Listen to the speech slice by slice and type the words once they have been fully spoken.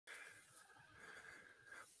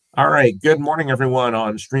All right. Good morning, everyone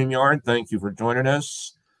on StreamYard. Thank you for joining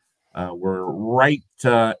us. We're right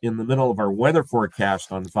in the middle of our weather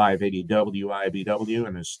forecast on 580 WIBW.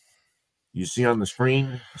 And as you see on the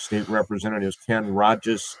screen, State Representatives Ken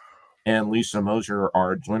Rahjes and Lisa Moser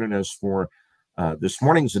are joining us for this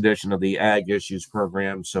morning's edition of the Ag Issues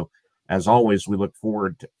program. So, as always, we look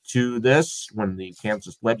forward to this when the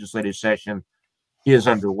Kansas Legislative session is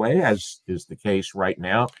underway, as is the case right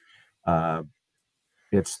now.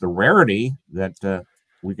 It's the rarity that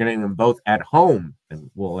we're getting them both at home,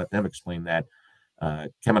 and we'll let them explain that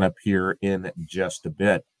coming up here in just a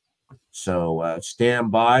bit. So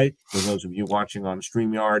stand by for those of you watching on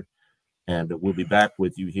StreamYard, and we'll be back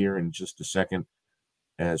with you here in just a second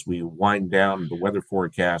as we wind down the weather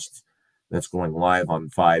forecast that's going live on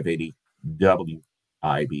 580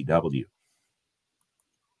 WIBW.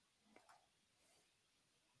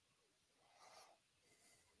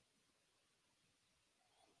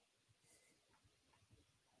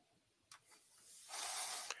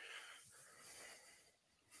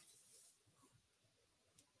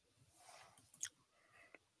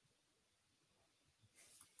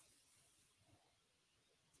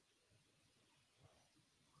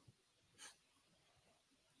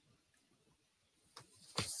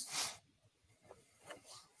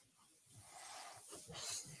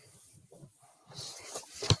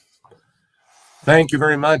 Thank you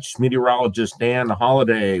very much, meteorologist Dan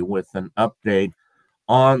Holliday, with an update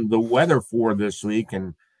on the weather for this week.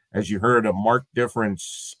 And as you heard, a marked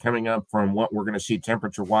difference coming up from what we're going to see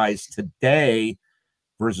temperature-wise today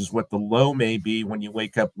versus what the low may be when you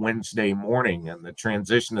wake up Wednesday morning. And the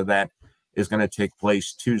transition of that is going to take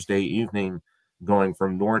place Tuesday evening, going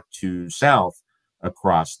from north to south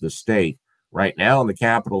across the state. Right now in the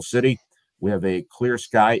capital city, we have a clear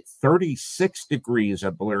sky, 36 degrees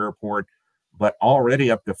at Blair Airport, but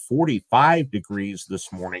already up to 45 degrees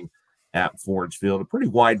this morning at Ford's Field. A pretty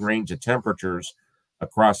wide range of temperatures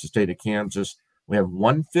across the state of Kansas. We have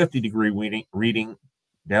 150-degree reading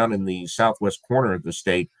down in the southwest corner of the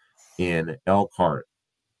state in Elkhart.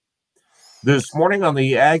 This morning on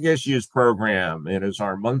the Ag Issues program, it is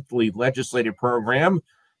our monthly legislative program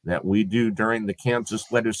that we do during the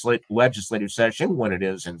Kansas legislative session when it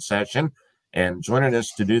is in session. And joining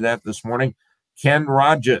us to do that this morning, Ken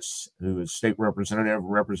Rahjes, who is state representative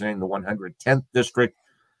representing the 110th district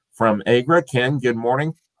from Agra. Ken, good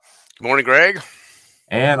morning. Good morning, Greg.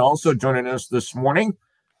 And also joining us this morning,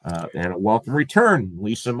 and a welcome return,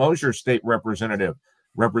 Lisa Moser, state representative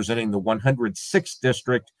representing the 106th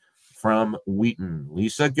district from Wheaton.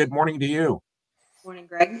 Lisa, good morning to you. Morning,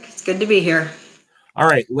 Greg. It's good to be here. All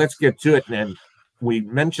right, let's get to it. And we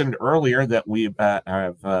mentioned earlier that we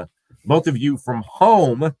have both of you from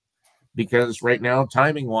home, because right now,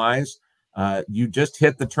 timing-wise, you just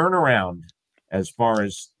hit the turnaround as far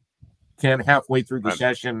as Ken halfway through the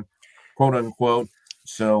session, quote unquote.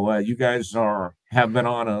 So you guys have been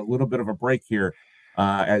on a little bit of a break here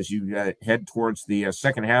as you head towards the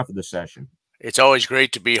second half of the session. It's always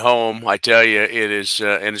great to be home. I tell you, it is,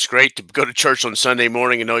 and it's great to go to church on Sunday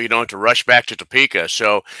morning and know you don't have to rush back to Topeka.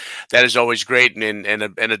 So that is always great, and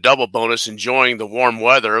a double bonus, enjoying the warm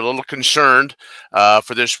weather. A little concerned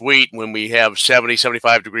for this week when we have 70,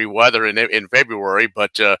 75-degree weather in February,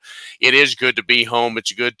 but it is good to be home.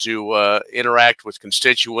 It's good to interact with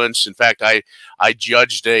constituents. In fact, I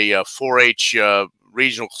judged a 4-H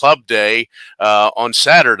regional club day on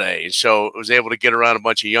Saturday. So I was able to get around a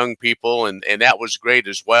bunch of young people, and that was great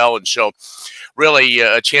as well. And so really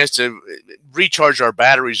a chance to recharge our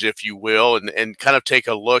batteries, if you will, and kind of take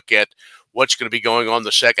a look at what's going to be going on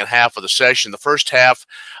the second half of the session. The first half,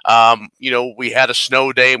 we had a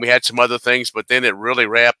snow day and we had some other things, but then it really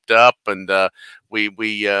wrapped up, and there's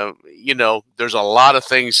a lot of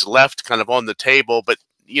things left kind of on the table, but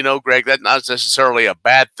Greg, that's not necessarily a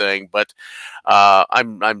bad thing, but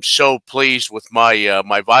I'm so pleased with my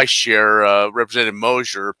my vice chair, Representative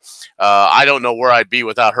Moser. I don't know where I'd be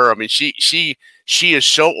without her. I mean, she is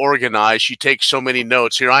so organized. She takes so many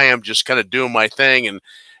notes. Here I am just kind of doing my thing,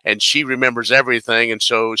 and she remembers everything, and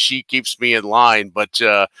so she keeps me in line. But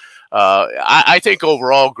I think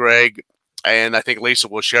overall, Greg, and I think Lisa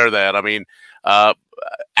will share that. I mean,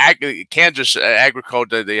 Kansas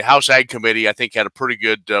Agriculture, the House Ag Committee, I think had a pretty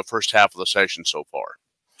good first half of the session so far.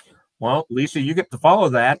 Well, Lisa, you get to follow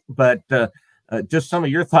that, but just some of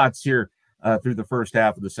your thoughts here through the first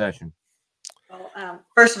half of the session. Well,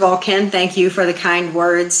 first of all, Ken, thank you for the kind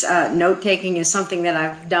words. Note-taking is something that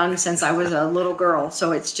I've done since I was a little girl,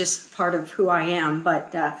 so it's just part of who I am.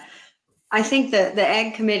 But I think that the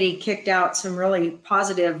Ag Committee kicked out some really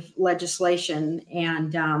positive legislation.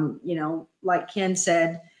 And, like Ken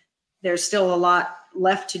said, there's still a lot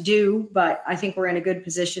left to do, but I think we're in a good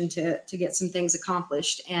position to get some things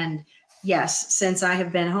accomplished. And yes, since I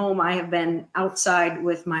have been home, I have been outside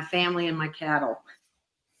with my family and my cattle.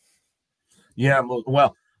 Yeah,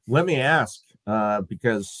 well, let me ask,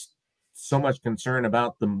 because so much concern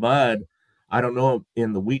about the mud. I don't know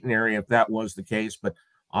in the Wheaton area if that was the case, but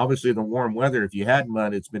obviously the warm weather, if you had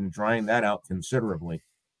mud, it's been drying that out considerably.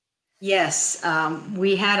 Yes,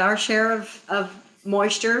 we had our share of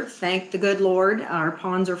moisture. Thank the good Lord. Our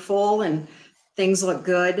ponds are full and things look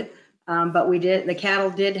good. But the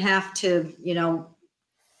cattle did have to,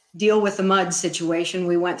 deal with the mud situation.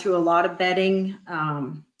 We went through a lot of bedding.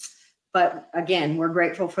 But again, we're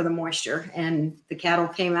grateful for the moisture, and the cattle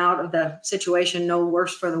came out of the situation no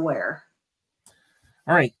worse for the wear.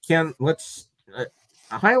 All right, Ken, let's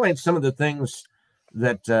highlight some of the things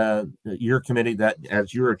that your committee, that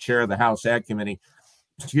as you're a chair of the House Ag Committee,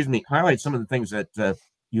 highlight some of the things that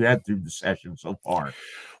you had through the session so far.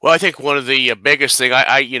 Well, I think one of the biggest thing,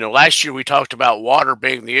 last year we talked about water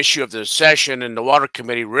being the issue of the session, and the Water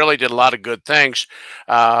Committee really did a lot of good things.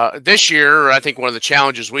 This year, I think one of the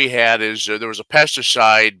challenges we had is there was a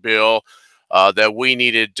pesticide bill that we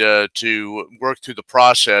needed to work through the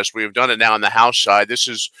process. We have done it now on the House side. This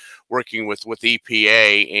is working with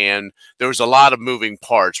EPA, and there was a lot of moving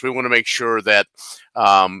parts. We want to make sure that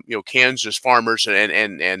Kansas farmers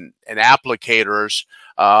and applicators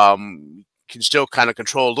can still kind of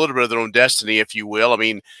control a little bit of their own destiny, if you will. I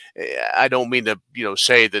mean, I don't mean to,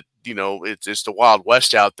 say that, it's the Wild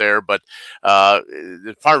West out there, but the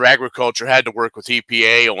Department of Agriculture had to work with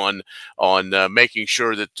EPA on making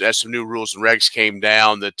sure that as some new rules and regs came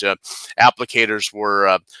down, that applicators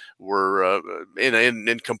were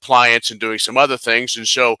in compliance and doing some other things. And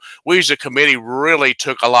so we as a committee really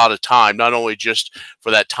took a lot of time, not only just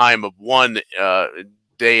for that time of one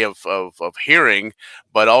day of hearing,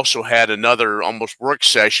 but also had another almost work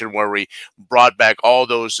session where we brought back all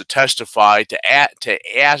those to testify, to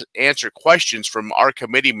answer questions from our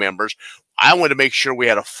committee members. I want to make sure we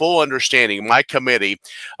had a full understanding. My committee,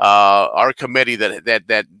 our committee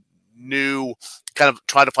that knew, kind of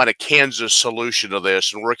trying to find a Kansas solution to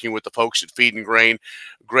this, and working with the folks at Feed and Grain,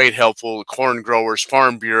 great helpful, the corn growers,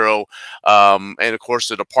 Farm Bureau, and of course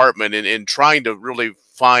the department, in trying to really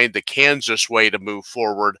find the Kansas way to move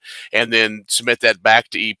forward, and then submit that back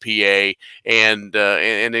to EPA, and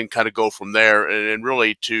then kind of go from there, and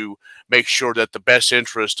really to make sure that the best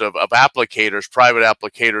interest of applicators, private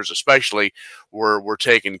applicators especially, were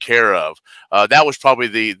taken care of. That was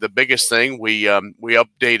probably the biggest thing. We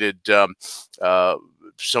updated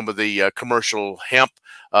some of the commercial hemp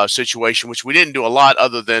situation, which we didn't do a lot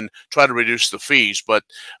other than try to reduce the fees. But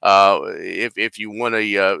if you want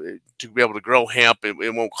to be able to grow hemp,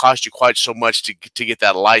 it won't cost you quite so much to get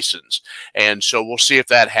that license. And so we'll see if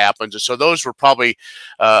that happens. And so those were probably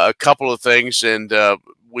a couple of things. And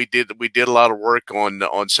we did a lot of work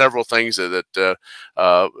on several things that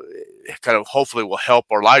kind of hopefully will help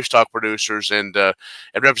our livestock producers. And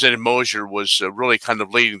Representative Moser was really kind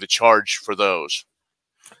of leading the charge for those.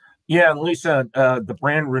 Yeah, Lisa, the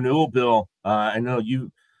brand renewal bill, I know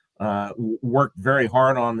you worked very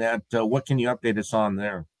hard on that. What can you update us on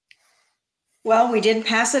there? Well, we did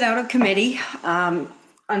pass it out of committee.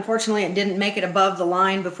 Unfortunately, it didn't make it above the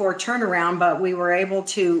line before turnaround, but we were able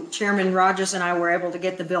to, Chairman Rahjes and I were able to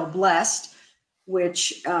get the bill blessed,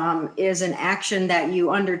 which is an action that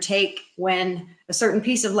you undertake when a certain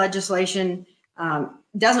piece of legislation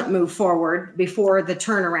doesn't move forward before the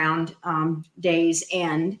turnaround days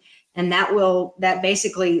end. And that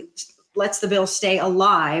basically lets the bill stay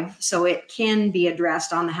alive so it can be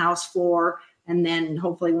addressed on the House floor. And then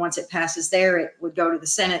hopefully once it passes there, it would go to the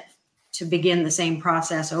Senate to begin the same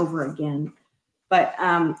process over again. But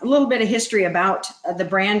a little bit of history about the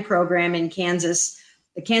brand program in Kansas.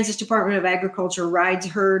 The Kansas Department of Agriculture rides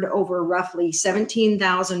herd over roughly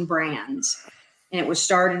 17,000 brands. And it was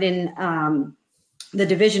started in, the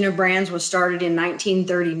Division of Brands was started in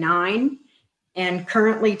 1939. And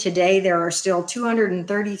currently today, there are still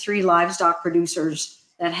 233 livestock producers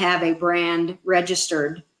that have a brand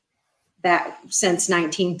registered that since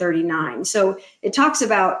 1939. So it talks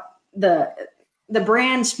about the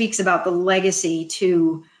brand speaks about the legacy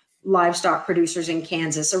to livestock producers in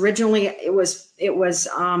Kansas. Originally, it was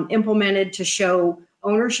implemented to show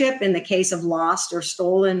ownership in the case of lost or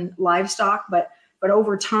stolen livestock, but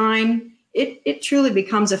over time, it truly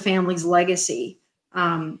becomes a family's legacy.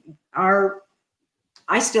 I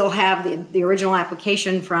still have the original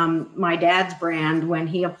application from my dad's brand when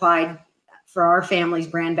he applied for our family's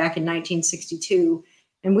brand back in 1962.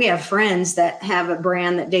 And we have friends that have a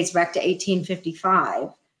brand that dates back to 1855.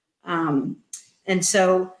 And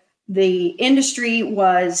so The industry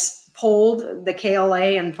was polled, the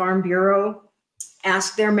KLA and Farm Bureau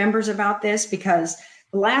asked their members about this because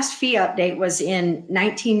the last fee update was in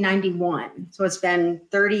 1991. So it's been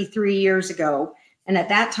 33 years ago. And at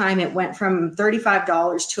that time, it went from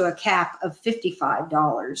 $35 to a cap of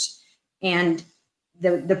 $55. And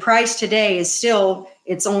the price today is still,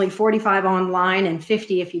 it's only $45 online and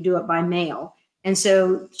 $50 if you do it by mail. And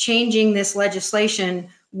so changing this legislation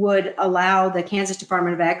would allow the Kansas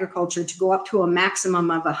Department of Agriculture to go up to a maximum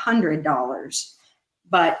of $100.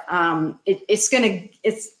 But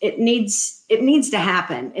it needs to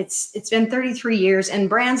happen. It's been 33 years, and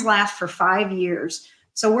brands last for 5 years.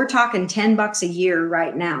 So we're talking $10 a year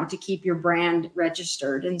right now to keep your brand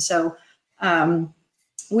registered. And so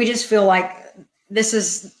we just feel like this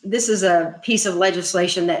is a piece of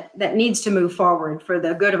legislation that needs to move forward for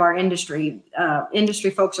the good of our industry. Industry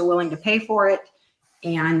folks are willing to pay for it,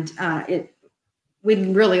 and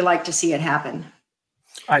we'd really like to see it happen.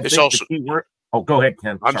 It's also, oh, go ahead,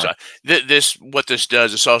 Ken. I'm sorry. What this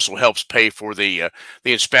does, this also helps pay for the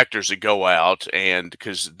inspectors that go out, and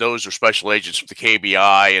because those are special agents from the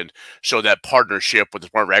KBI, and so that partnership with the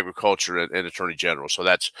Department of Agriculture and Attorney General. So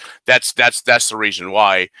that's the reason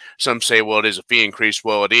why some say, well, it is a fee increase.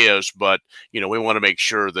 Well, it is, but we want to make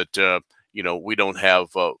sure that we don't have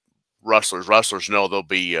rustlers. Rustlers know they'll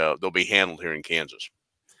be handled here in Kansas.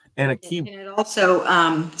 And a key. And it also,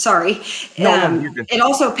 it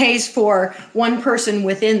also pays for one person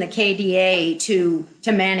within the KDA to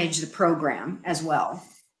manage the program as well.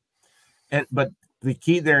 But the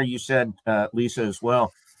key there, you said, Lisa, as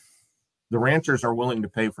well, the ranchers are willing to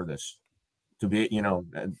pay for this. To be,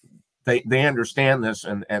 they understand this,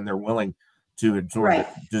 and they're willing to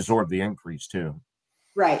absorb the increase too.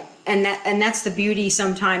 Right, and that's the beauty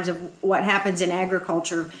sometimes of what happens in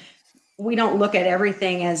agriculture. We don't look at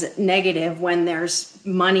everything as negative when there's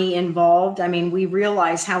money involved. I mean, we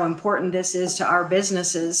realize how important this is to our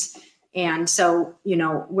businesses. And so,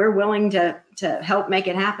 we're willing to help make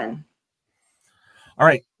it happen. All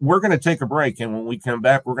right, we're going to take a break. And when we come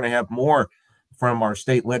back, we're going to have more from our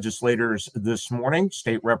state legislators this morning.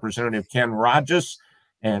 State Representative Ken Rahjes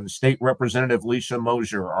and State Representative Lisa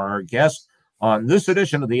Moser are our guests on this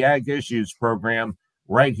edition of the Ag Issues program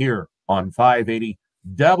right here on 580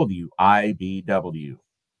 WIBW.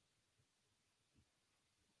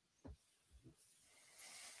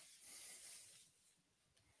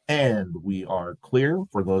 And we are clear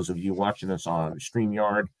for those of you watching us on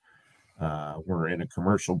StreamYard. We're in a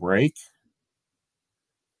commercial break.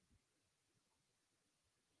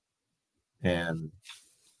 And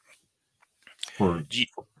go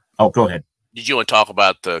ahead. Did you want to talk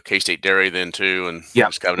about the K-State Dairy then too? And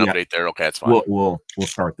just have an update there. Okay, that's fine. We'll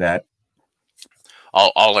start that.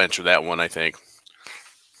 I'll answer that one, I think.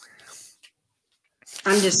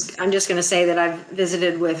 I'm just going to say that I've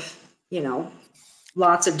visited with,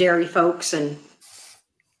 lots of dairy folks, and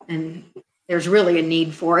there's really a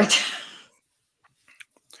need for it.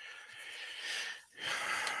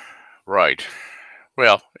 Right.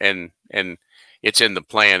 Well, and it's in the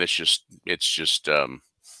plan. It's just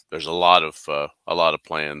there's a lot of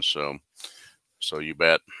plans. So you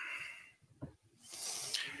bet.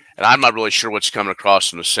 And I'm not really sure what's coming across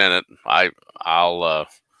from the Senate. I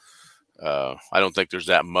don't think there's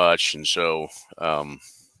that much, and so,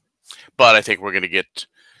 but I think we're going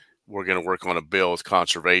to work on a bill with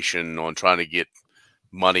conservation on trying to get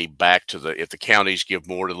money back to if the counties give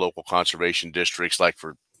more to local conservation districts, like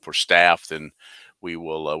for staff, then we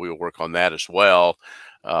will work on that as well.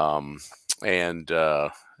 There's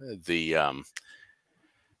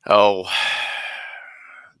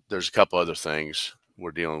a couple other things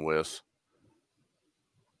we're dealing with.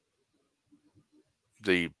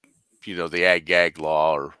 The ag-gag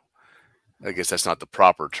law, or I guess that's not the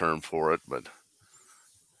proper term for it, but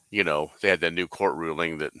they had that new court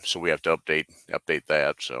ruling so we have to update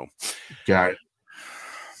that. So got it.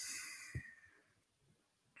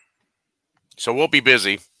 So we'll be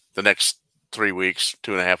busy the next 3 weeks,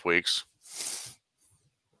 2.5 weeks.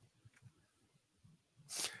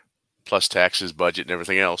 Plus taxes, budget, and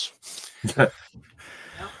everything else.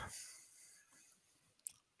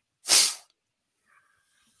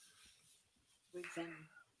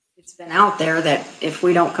 It's been out there that if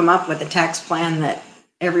we don't come up with a tax plan that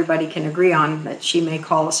everybody can agree on, that she may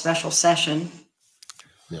call a special session.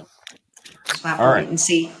 Yeah. So we'll have to wait and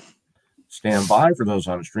see. Stand by for those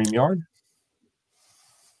on StreamYard.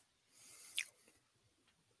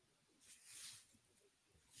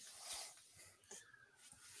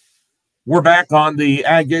 We're back on the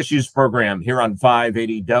Ag Issues program here on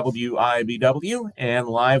 580 WIBW and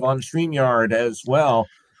live on StreamYard as well.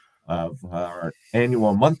 of our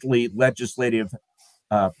annual monthly legislative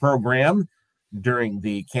program during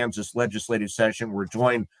the Kansas legislative session. We're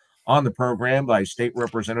joined on the program by State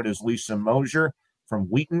Representatives Lisa Moser from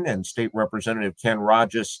Wheaton and State Representative Ken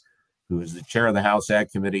Rahjes, who is the chair of the House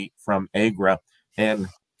Ag Committee from Agra, and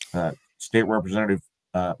State Representative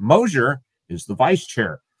Moser is the vice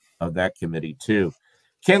chair of that committee too.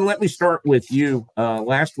 Ken, let me start with you.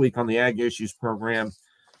 Last week on the Ag Issues program,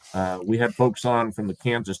 we had folks on from the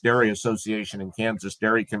Kansas Dairy Association and Kansas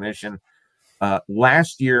Dairy Commission.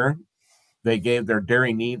 Last year, they gave their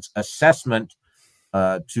dairy needs assessment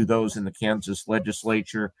to those in the Kansas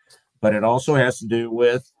legislature, but it also has to do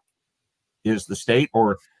with is the state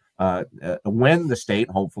or when the state,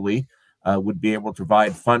 hopefully, would be able to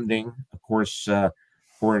provide funding, of course,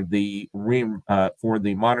 for the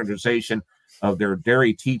modernization of their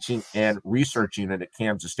dairy teaching and research unit at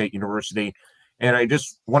Kansas State University. And I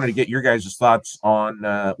just wanted to get your guys' thoughts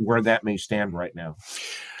on where that may stand right now.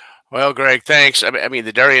 Well, Greg, thanks. I mean,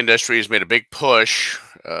 the dairy industry has made a big push,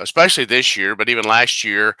 especially this year, but even last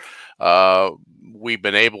year, we've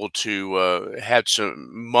been able to have some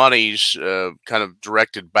monies kind of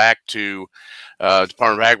directed back to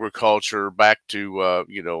Department of Agriculture, back to,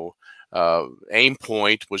 Aim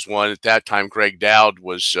Point was one at that time. Greg Dowd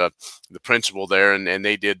was the principal there, and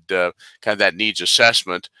they did kind of that needs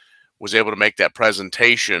assessment, was able to make that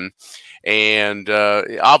presentation. And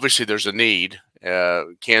obviously there's a need.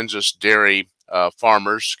 Kansas dairy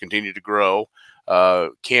farmers continue to grow.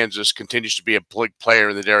 Kansas continues to be a big player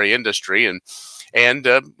in the dairy industry, and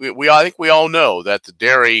I think we all know that the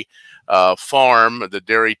dairy farm, the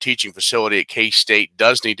dairy teaching facility at K-State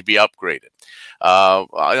does need to be upgraded.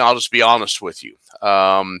 I'll just be honest with you.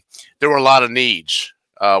 There were a lot of needs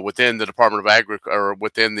within the Department of Agriculture, or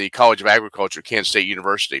within the College of Agriculture at Kansas State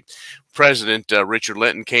University. President Richard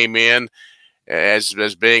Linton came in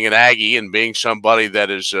as being an Aggie and being somebody that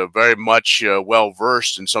is very much well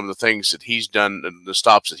versed in some of the things that he's done and the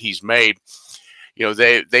stops that he's made.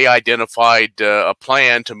 They identified a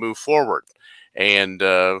plan to move forward, and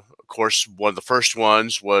of course, one of the first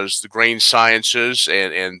ones was the grain sciences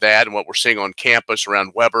and what we're seeing on campus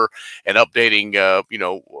around Weber and updating,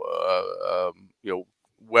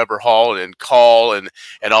 Weber Hall and Call and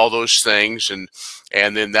all those things.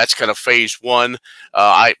 And then that's kind of phase one.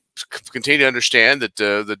 I continue to understand that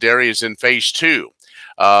the dairy is in phase two.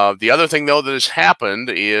 The other thing, though, that has happened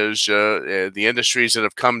is the industries that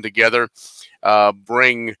have come together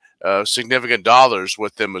bring significant dollars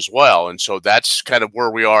with them as well. And so that's kind of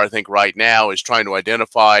where we are, I think, right now, is trying to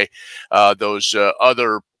identify those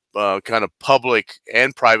other kind of public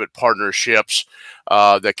and private partnerships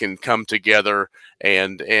that can come together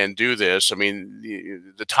and do this. I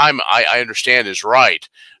mean, the time I understand is right.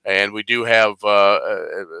 And we do have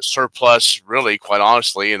a surplus, really, quite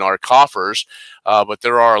honestly, in our coffers, but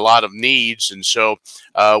there are a lot of needs. And so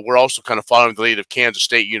we're also kind of following the lead of Kansas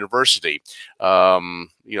State University,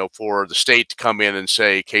 for the state to come in and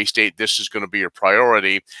say, K-State, this is going to be your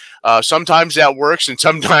priority. Sometimes that works, and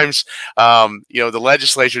sometimes, the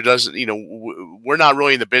legislature doesn't, we're not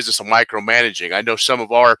really in the business of micromanaging. I know some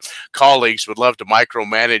of our colleagues would love to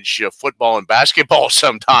micromanage football and basketball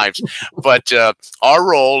sometimes, but our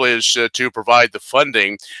role is to provide the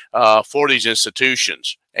funding for these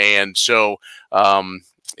institutions. And so,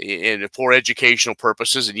 and for educational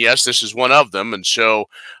purposes, and yes, this is one of them. And so,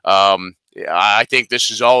 I think this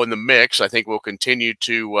is all in the mix. I think we'll continue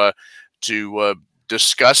to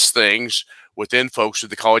discuss things within folks at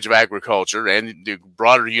the College of Agriculture and the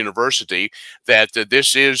broader university that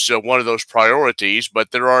this is one of those priorities,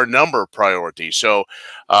 but there are a number of priorities. So,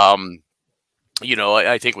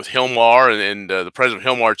 I think with Hilmar and the president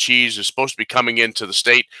of Hilmar Cheese is supposed to be coming into the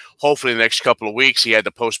state, hopefully in the next couple of weeks. He had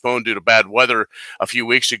to postpone due to bad weather a few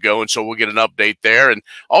weeks ago, and so we'll get an update there and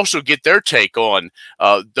also get their take on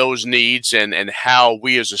those needs and how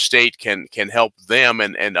we as a state can help them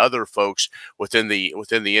and other folks within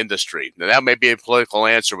the industry. Now, that may be a political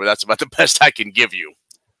answer, but that's about the best I can give you.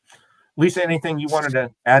 Lisa, anything you wanted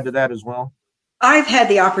to add to that as well? I've had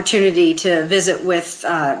the opportunity to visit with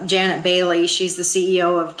Janet Bailey. She's the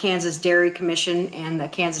CEO of Kansas Dairy Commission and the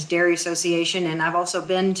Kansas Dairy Association. And I've also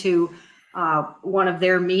been to one of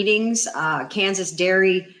their meetings. Kansas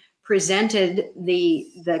Dairy presented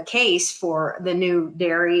the case for the new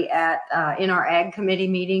dairy in our Ag Committee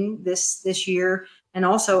meeting this year, and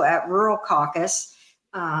also at Rural Caucus.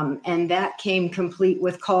 And that came complete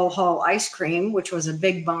with Call Hall ice cream, which was a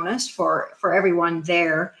big bonus for everyone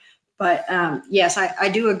there. But yes, I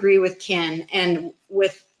do agree with Ken, and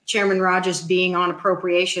with Chairman Rahjes being on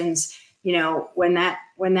appropriations. When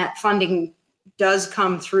that funding does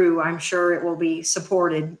come through, I'm sure it will be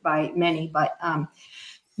supported by many. But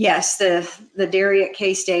yes, the dairy at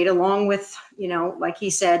K-State, along with, you know, like he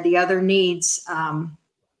said, the other needs,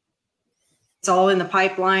 it's all in the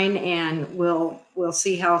pipeline, and we'll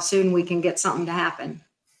see how soon we can get something to happen.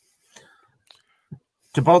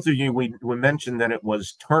 To both of you, we mentioned that it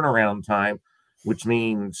was turnaround time, which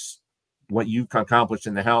means what you've accomplished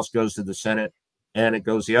in the House goes to the Senate, and it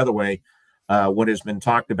goes the other way. What has been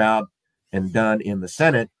talked about and done in the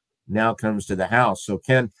Senate now comes to the House. So,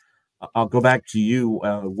 Ken, I'll go back to you.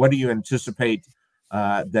 What do you anticipate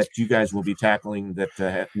that you guys will be tackling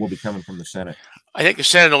that will be coming from the Senate? I think the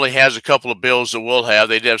Senate only has a couple of bills that we'll have.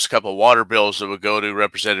 They did have a couple of water bills that would go to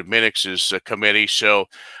Representative Minix's committee. So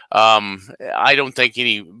I don't think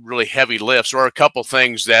any really heavy lifts. There are a couple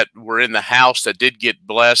things that were in the House that did get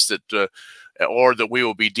blessed that or that we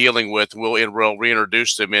will be dealing with. We'll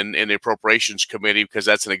reintroduce them in the Appropriations Committee, because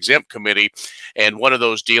that's an exempt committee. And one of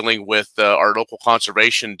those dealing with our local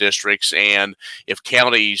conservation districts. And if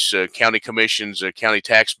counties, county commissions, county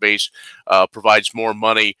tax base provides more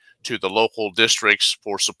money to the local districts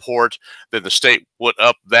for support, then the state would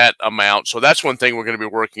up that amount. So that's one thing we're going to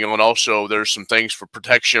be working on. Also, there's some things for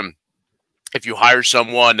protection. If you hire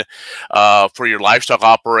someone for your livestock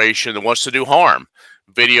operation that wants to do harm,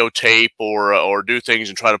 videotape or do things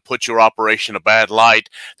and try to put your operation in a bad light,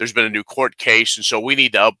 there's been a new court case, and so we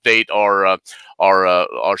need to update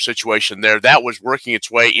our situation there. That was working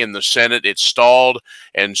its way in the Senate. It stalled,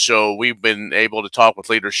 and so we've been able to talk with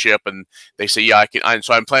leadership, and they say, yeah, I can.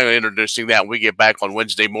 So I'm planning on introducing that when we get back on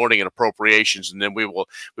Wednesday morning in Appropriations, and then we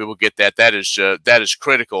will get that. That is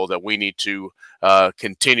critical, that we need to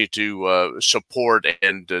continue to support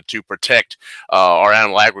and to protect our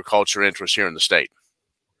animal agriculture interests here in the state.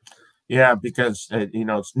 Yeah, because you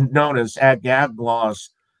know, it's known as ag laws,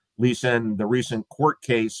 Lisa, and the recent court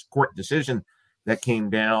decision that came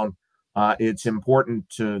down. It's important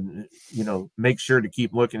to, you know, make sure to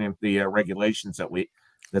keep looking at the regulations that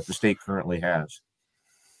the state currently has.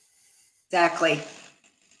 Exactly.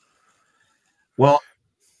 Well,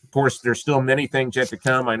 of course, there's still many things yet to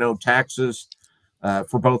come. I know taxes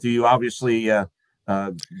for both of you. Obviously,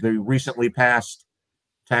 the recently passed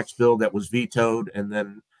tax bill that was vetoed, and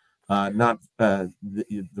then the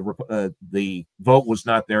vote was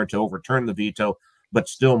not there to overturn the veto, but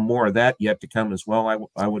still more of that yet to come as well,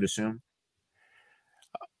 I would assume.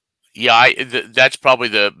 Yeah, that's probably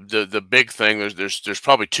the big thing. There's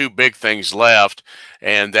probably two big things left,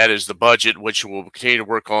 and that is the budget, which we'll continue to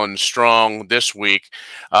work on strong this week.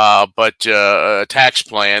 But a tax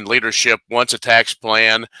plan. Leadership wants a tax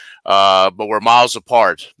plan, but we're miles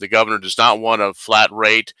apart. The governor does not want a flat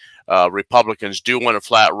rate. Republicans do want a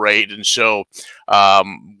flat rate, and so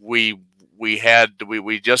we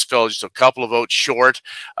just fell just a couple of votes short.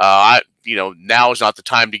 You know, now is not the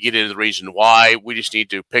time to get into the reason why. We just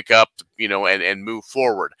need to pick up, you know, and move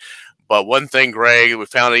forward. But one thing, Greg, we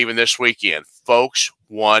found even this weekend, folks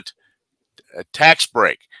want a tax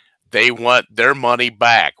break. They want their money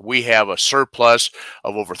back. We have a surplus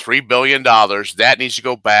of over $3 billion. That needs to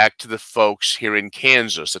go back to the folks here in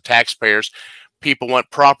Kansas, the taxpayers. People want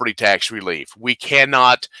property tax relief. We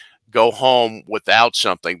cannot go home without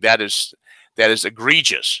something. That is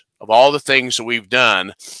egregious. Of all the things that we've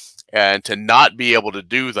done, and to not be able to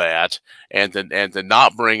do that, and to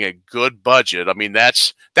not bring a good budget, I mean,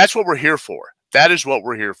 that's what we're here for. That is what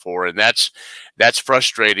we're here for, and that's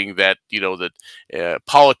frustrating that, you know, that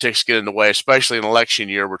politics get in the way, especially in election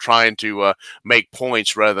year. We're trying to make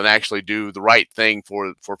points rather than actually do the right thing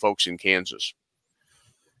for folks in Kansas.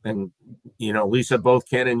 And, you know, Lisa, both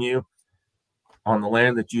Ken and you, on the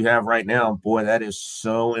land that you have right now, boy, that is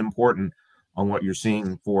so important on what you're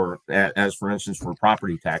seeing for instance, for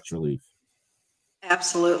property tax relief.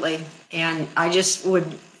 Absolutely. And I just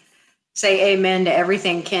would say amen to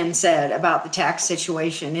everything Ken said about the tax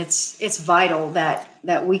situation. It's vital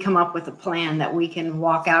that we come up with a plan that we can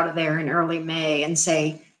walk out of there in early May and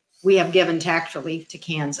say, we have given tax relief to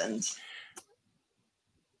Kansans.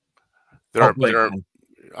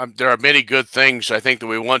 There are many good things I think that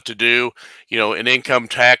we want to do. You know, an income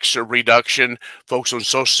tax reduction, folks on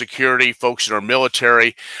Social Security, folks in our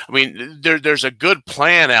military. I mean, there's a good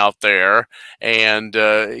plan out there, and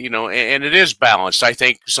you know, and it is balanced. I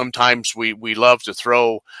think sometimes we love to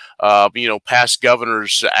throw you know, past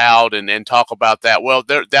governors out and talk about that. Well,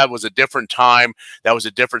 that was a different time. That was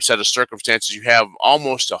a different set of circumstances. You have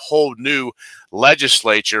almost a whole new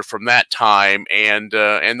legislature from that time, and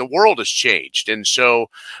the world has changed. And so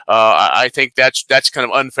I think that's kind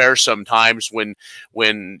of unfair sometimes when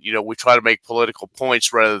we try to make political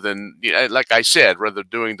points rather than, like I said, rather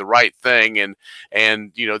doing the right thing. And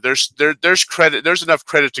there's enough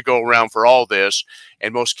credit to go around for all this,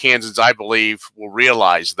 and most Kansans, I believe, will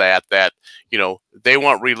realize that they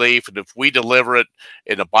want relief, and if we deliver it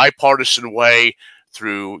in a bipartisan way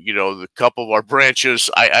through the couple of our branches,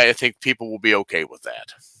 I think people will be okay with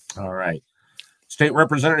that. All right. State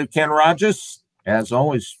Representative Ken Rahjes, as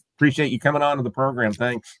always, appreciate you coming on to the program.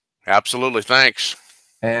 Thanks. Absolutely. Thanks.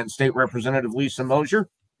 And State Representative Lisa Moser,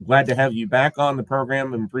 glad to have you back on the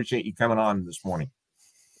program and appreciate you coming on this morning.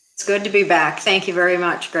 It's good to be back. Thank you very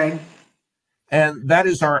much, Greg. And that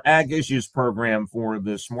is our Ag Issues program for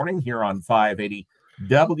this morning here on 580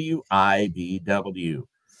 WIBW.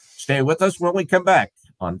 Stay with us when we come back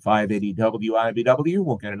on 580 WIBW.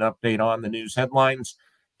 We'll get an update on the news headlines,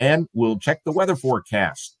 and we'll check the weather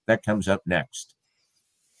forecast. That comes up next.